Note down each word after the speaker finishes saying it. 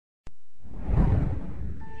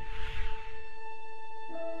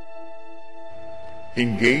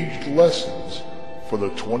Engaged lessons for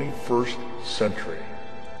the 21st century.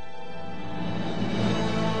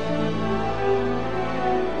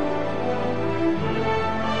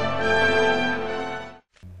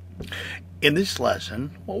 In this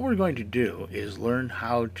lesson, what we're going to do is learn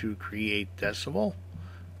how to create decimal,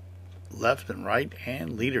 left and right,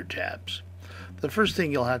 and leader tabs. The first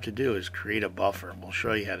thing you'll have to do is create a buffer. We'll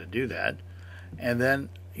show you how to do that. And then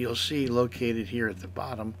you'll see located here at the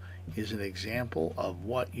bottom is an example of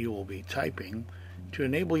what you will be typing to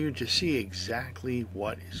enable you to see exactly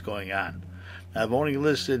what is going on. Now, I've only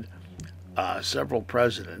listed several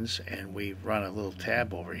presidents, and we've run a little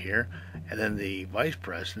tab over here, and then the vice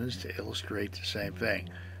presidents to illustrate the same thing.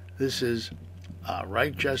 This is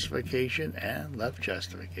right justification and left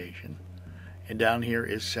justification, and down here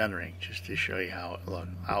is centering, just to show you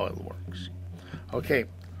how it works. Okay,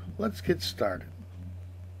 let's get started.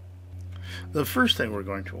 The first thing we're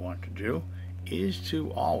going to want to do is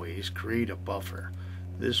to always create a buffer.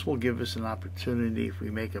 This will give us an opportunity, if we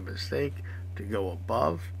make a mistake, to go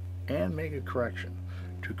above and make a correction.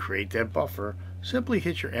 To create that buffer, simply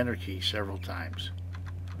hit your enter key several times,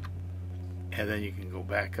 and then you can go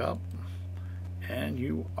back up and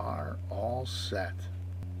you are all set.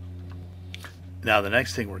 Now the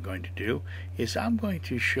next thing we're going to do is I'm going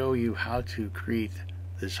to show you how to create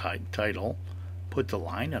this title, put the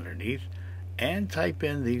line underneath, and type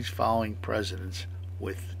in these following presidents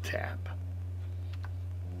with the tab.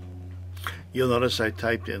 You'll notice I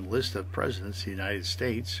typed in list of presidents of the United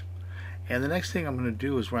States, and the next thing I'm going to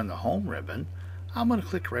do is run the home ribbon. I'm going to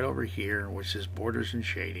click right over here which says borders and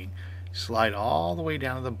shading, slide all the way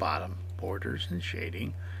down to the bottom, borders and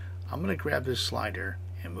shading. I'm going to grab this slider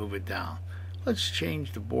and move it down. Let's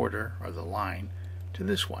change the border or the line to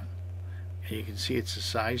this one, and you can see it's a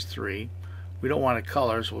size 3. We don't want a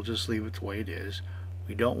color, so we'll just leave it the way it is.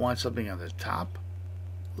 We don't want something on the top,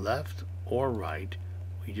 left, or right.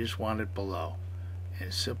 We just want it below,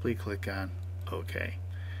 and simply click on OK.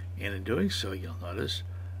 And in doing so, you'll notice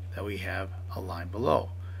that we have a line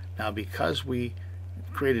below. Now, because we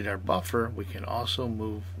created our buffer, we can also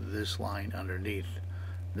move this line underneath.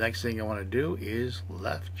 The next thing I want to do is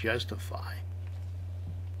left justify.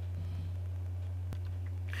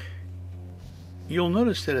 You'll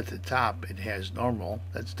notice that at the top it has normal,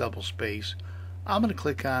 that's double space. I'm going to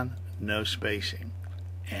click on no spacing,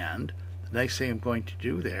 and the next thing I'm going to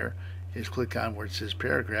do there is click on where it says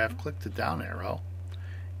paragraph, click the down arrow,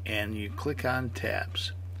 and you click on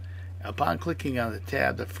tabs. Upon clicking on the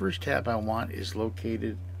tab, the first tab I want is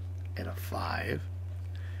located at a 5,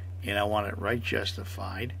 and I want it right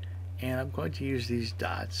justified, and I'm going to use these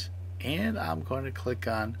dots, and I'm going to click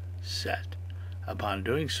on set. Upon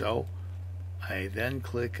doing so, I then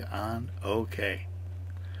click on OK.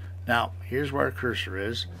 Now here's where our cursor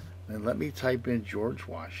is, and let me type in George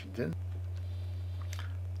Washington.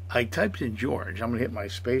 I typed in George. I'm going to hit my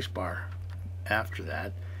space bar after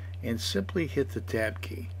that and simply hit the tab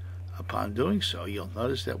key. Upon doing so, you'll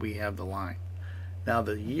notice that we have the line. Now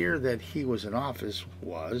the year that he was in office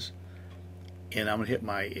was, and I'm going to hit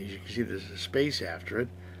my, as you can see there's a space after it,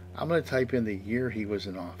 I'm going to type in the year he was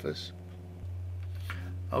in office.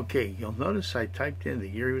 Okay, you'll notice I typed in the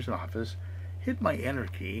year he was in office, hit my enter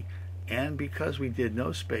key, and because we did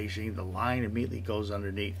no spacing, the line immediately goes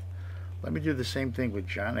underneath. Let me do the same thing with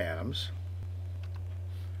John Adams.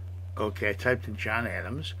 Okay, I typed in John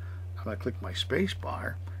Adams. I'm going to click my space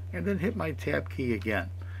bar and then hit my tab key again.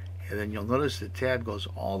 And then you'll notice the tab goes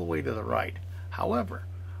all the way to the right. However,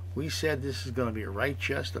 we said this is going to be right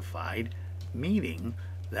justified, meaning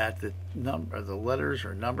that the letters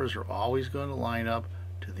or numbers are always going to line up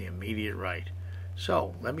to the immediate right.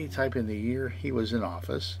 So let me type in the year he was in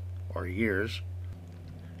office, or years,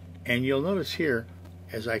 and you'll notice here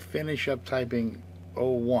as I finish up typing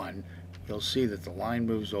 01, you'll see that the line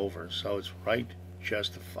moves over, so it's right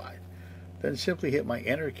justified. Then simply hit my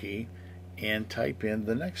enter key and type in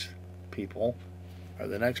the next people, or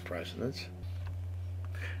the next presidents.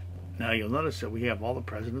 Now you'll notice that we have all the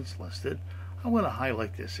presidents listed. I'm going to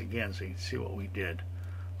highlight this again so you can see what we did.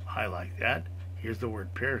 Highlight that. Here's the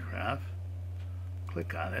word paragraph.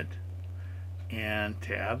 Click on it and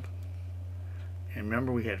tab. And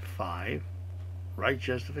remember we had 5, right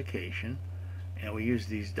justification, and we used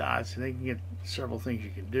these dots, and they can get several things you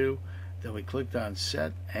can do. Then we clicked on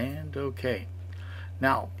set and OK.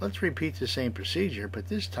 Now let's repeat the same procedure, but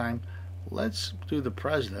this time let's do the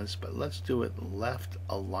presidents, but let's do it left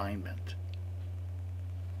alignment.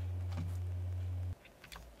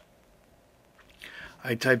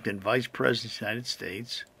 I typed in Vice President of the United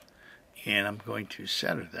States, and I'm going to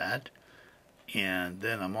center that, and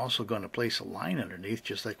then I'm also going to place a line underneath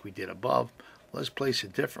just like we did above, let's place a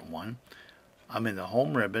different one. I'm in the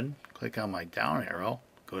home ribbon, click on my down arrow,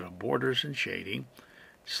 go to borders and shading,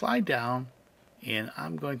 slide down, and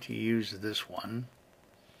I'm going to use this one.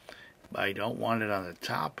 I don't want it on the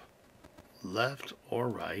top, left, or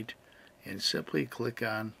right, and simply click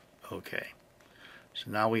on OK. So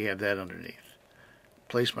now we have that underneath.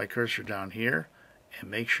 Place my cursor down here and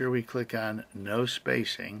make sure we click on no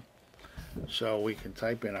spacing so we can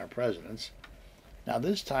type in our presidents. Now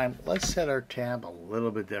this time, let's set our tab a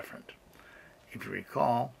little bit different. If you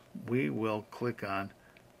recall, we will click on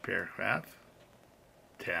paragraph,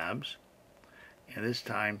 tabs, and this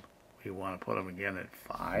time we want to put them again at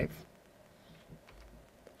 5.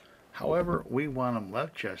 However, we want them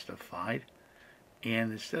left justified,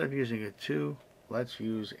 and instead of using a 2, let's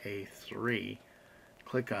use a 3.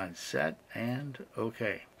 Click on set and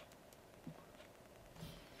OK.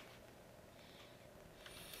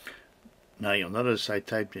 Now you'll notice I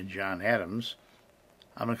typed in John Adams.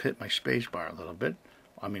 I'm going to hit my space bar a little bit,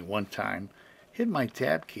 one time, hit my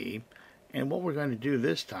tab key, and what we're going to do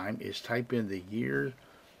this time is type in the year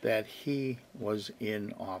that he was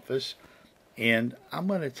in office, and I'm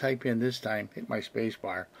going to type in this time, hit my space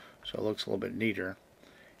bar so it looks a little bit neater.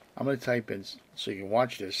 I'm going to type in, so you can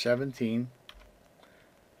watch this,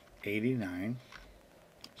 1789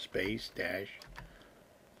 space dash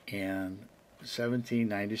and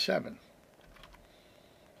 1797.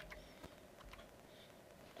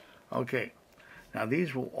 Okay, now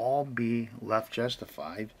these will all be left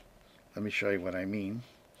justified. Let me show you what I mean.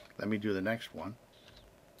 Let me do the next one.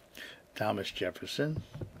 Thomas Jefferson,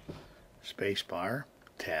 space bar,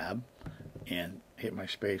 tab, and hit my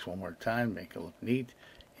space one more time, make it look neat,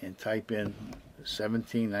 and type in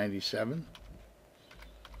 1797,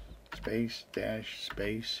 space, dash,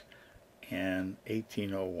 space, and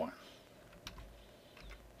 1801.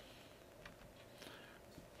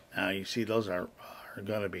 Now you see those are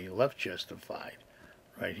going to be left justified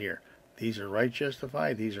right here. These are right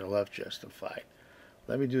justified, these are left justified.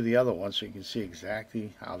 Let me do the other one so you can see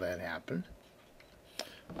exactly how that happened.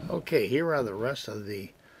 Okay, here are the rest of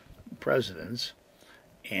the presidents,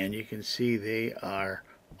 and you can see they are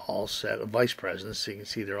all set, vice presidents, so you can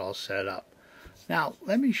see they're all set up. Now,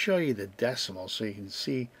 let me show you the decimal so you can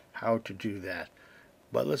see how to do that.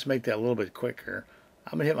 But let's make that a little bit quicker.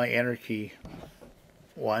 I'm going to hit my enter key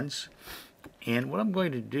once, and what I'm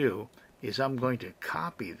going to do is I'm going to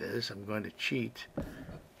copy this. I'm going to cheat.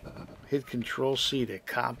 Hit Control C to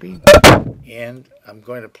copy, and I'm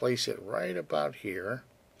going to place it right about here,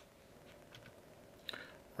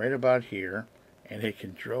 and hit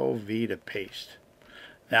Control V to paste.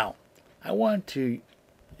 Now, I want to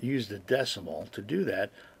use the decimal. To do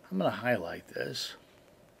that, I'm going to highlight this.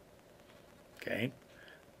 Okay.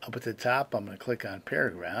 Up at the top, I'm going to click on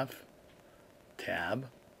Paragraph, Tab,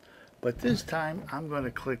 but this time I'm going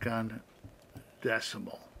to click on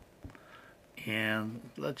Decimal. And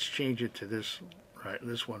let's change it to this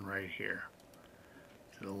one right here.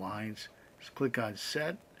 To the lines. Just click on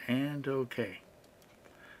Set and OK.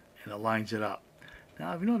 And it lines it up. Now,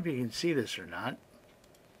 I don't know if you can see this or not,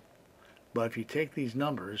 but if you take these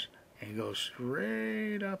numbers and go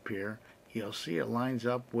straight up here, you'll see it lines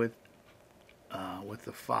up with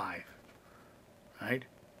the 5. Right?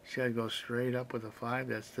 See how it goes straight up with the 5?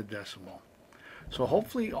 That's the decimal. So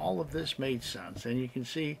hopefully all of this made sense, and you can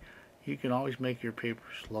see you can always make your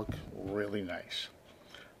papers look really nice.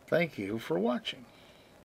 Thank you for watching.